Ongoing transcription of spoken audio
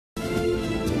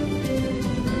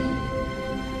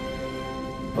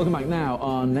Welcome back now.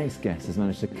 Our next guest has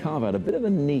managed to carve out a bit of a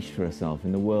niche for herself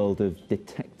in the world of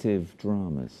detective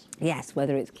dramas. Yes,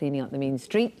 whether it's cleaning up the mean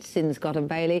streets in Scott and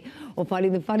Bailey or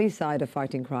finding the funny side of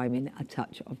fighting crime in A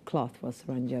Touch of Cloth, well,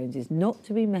 Suranne Jones is not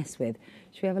to be messed with.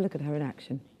 Should we have a look at her in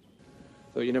action?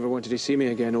 Thought you never wanted to see me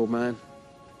again, old man.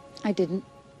 I didn't.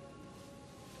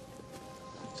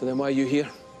 So then why are you here?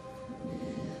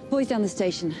 Boys down the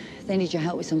station. They need your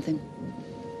help with something.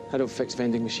 I don't fix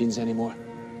vending machines anymore.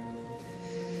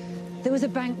 There was a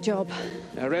bank job.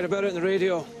 I read about it on the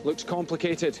radio. Looks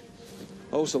complicated.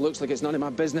 Also looks like it's none of my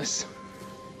business.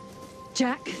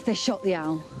 Jack, they shot the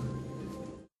owl.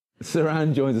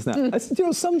 Suranne joins us now. You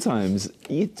know, sometimes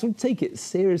you sort of take it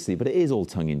seriously, but it is all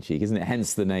tongue-in-cheek, isn't it?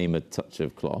 Hence the name A Touch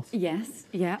of Cloth. Yes,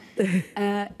 yeah.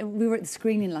 We were at the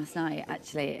screening last night,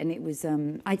 actually, and it was...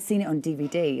 I'd seen it on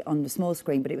DVD on the small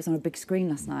screen, but it was on a big screen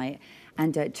last night,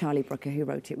 and Charlie Brooker, who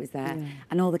wrote it, was there,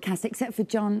 and all the cast, except for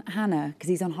John Hannah, because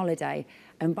he's on holiday.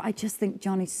 But I just think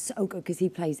John is so good, because he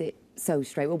plays it so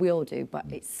straight. Well, we all do, but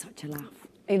it's such a laugh.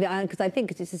 Because I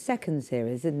think it's a second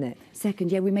series, isn't it?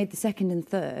 Second, yeah. We made the second and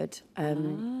third.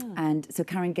 And so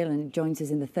Karen Gillan joins us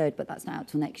in the third, but that's not out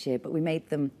till next year. But we made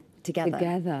them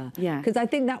together. Yeah. Because I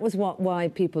think that was why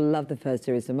people love the first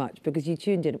series so much, because you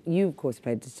tuned in. You, of course,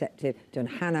 played detective. John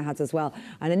Hannah has as well.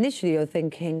 And initially you're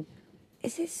thinking,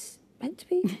 is this meant to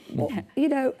be? Yeah. You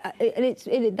know,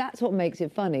 and that's what makes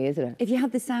it funny, isn't it? If you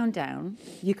had the sound down,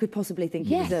 you could possibly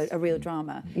think it was a real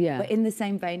drama. Yeah. But in the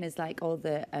same vein as like all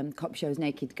the cop shows,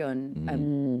 Naked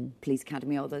Gun, Police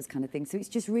Academy, all those kind of things. So it's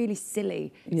just really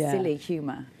silly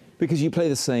humour. Because you play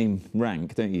the same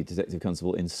rank, don't you, Detective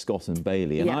Constable, in Scott and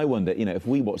Bailey. And I wonder, you know, if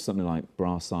we watch something like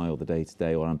Brass Eye or The Day to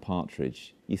Day or Anne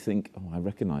Partridge, you think, oh, I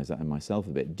recognise that in myself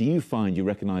a bit. Do you find you're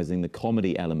recognising the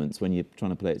comedy elements when you're trying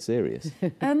to play it serious?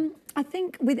 I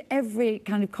think with every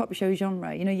kind of cop show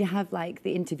genre, you know, you have like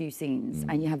the interview scenes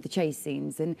and you have the chase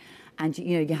scenes and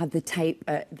you know, you have the tape,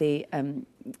 like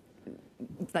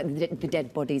the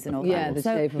dead bodies and all that.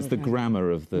 So it's the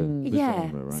grammar of the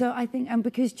genre, right? So I think, and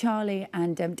because Charlie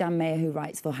and Dan Mayer, who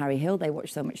writes for Harry Hill, they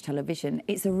watch so much television,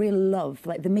 it's a real love,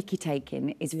 like the Mickey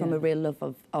taking is from a real love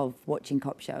of watching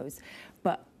cop shows.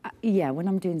 But yeah, when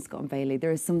I'm doing Scott and Bailey,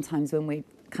 there are some times when we're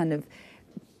kind of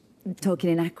talking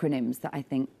in acronyms that I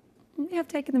think, we have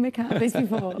taken the mick out of this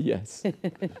before. Yes.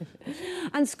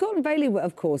 And Scott and Bailey,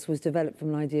 of course, was developed from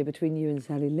an idea between you and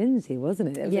Sally Lindsay,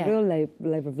 wasn't it? It was a real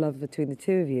labour of love between the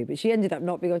two of you, but she ended up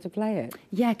not being able to play it.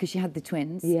 Yeah, because she had the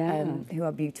twins, who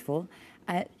are beautiful.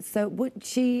 So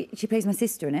she plays my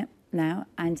sister in it now,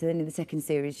 and then in the second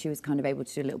series she was kind of able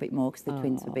to do a little bit more because the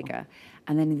twins were bigger.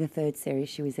 And then in the third series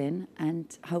she was in,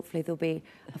 and hopefully there'll be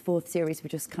a fourth series. We're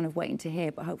just kind of waiting to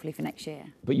hear, but hopefully for next year.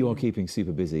 But you are keeping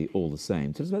super busy all the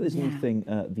same. Tell us about this new thing,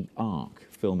 The Ark,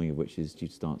 filming of which is due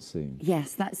to start soon.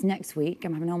 Yes, that's next week.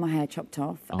 I'm having all my hair chopped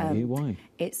off. Are you? Why?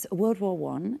 It's World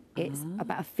War I. It's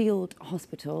about a field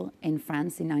hospital in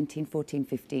France in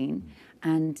 1914-15,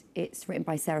 and it's written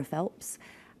by Sarah Phelps.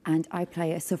 And I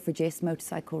play a suffragist,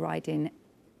 motorcycle-riding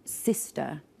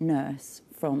sister nurse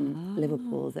from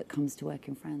Liverpool that comes to work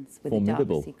in France with a dark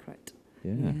secret.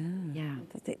 Yeah.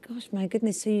 Gosh, my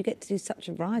goodness, so you get to do such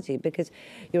a variety, because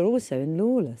you're also in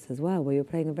Lawless as well, where you're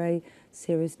playing a very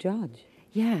serious judge.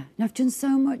 Yeah, and I've done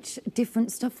so much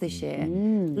different stuff this year.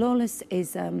 Lawless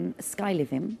is Sky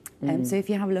Living. So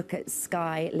if you have a look at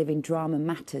Sky Living Drama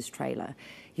Matters trailer,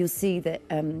 you'll see that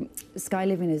Sky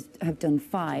Living have done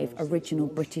 5 original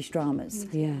British dramas.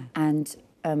 Yeah. And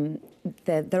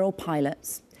they're all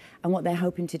pilots. And what they're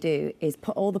hoping to do is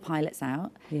put all the pilots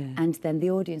out, and then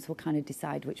the audience will kind of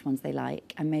decide which ones they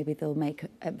like, and maybe they'll make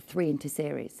 3 into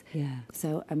series. Yeah.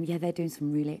 So, yeah, they're doing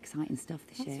some really exciting stuff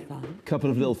this year. A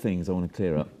couple of little things I want to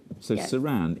clear up. So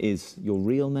Suranne is your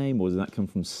real name, or does that come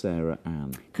from Sarah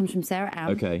Ann? Comes from Sarah Ann.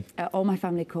 Okay. All my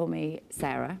family call me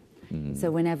Sarah. So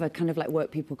whenever kind of like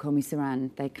work people call me Suranne,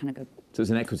 they kind of go... So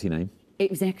it's an equity name? It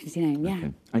was an equity name, yeah.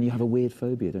 Okay. And you have a weird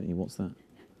phobia, don't you? What's that?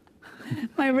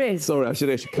 My wrist. Sorry, I should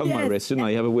actually cover my wrist, shouldn't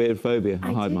I? You have a weird phobia.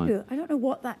 I'll hide mine. I don't know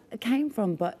what that came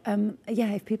from, but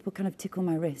yeah, if people kind of tickle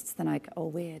my wrists, then I go, oh,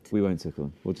 weird. We won't tickle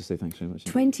them. We'll just say thanks very much.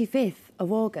 25th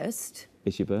of August.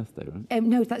 It's your birthday, right?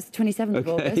 No, that's the 27th of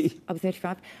August. I'll be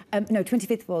 35. No,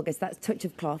 25th of August, that's Touch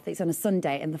of Cloth. It's on a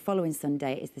Sunday, and the following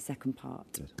Sunday is the second part.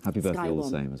 Good. Happy birthday all the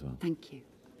same as well. Thank you.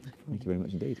 Thank you very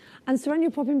much indeed. And Suranne, you're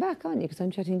popping back, aren't you? Because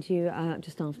I'm chatting to you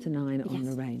just after 9 on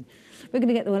the rain. We're going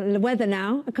to get the weather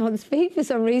now. I can't speak for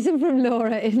some reason from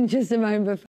Laura in just a moment.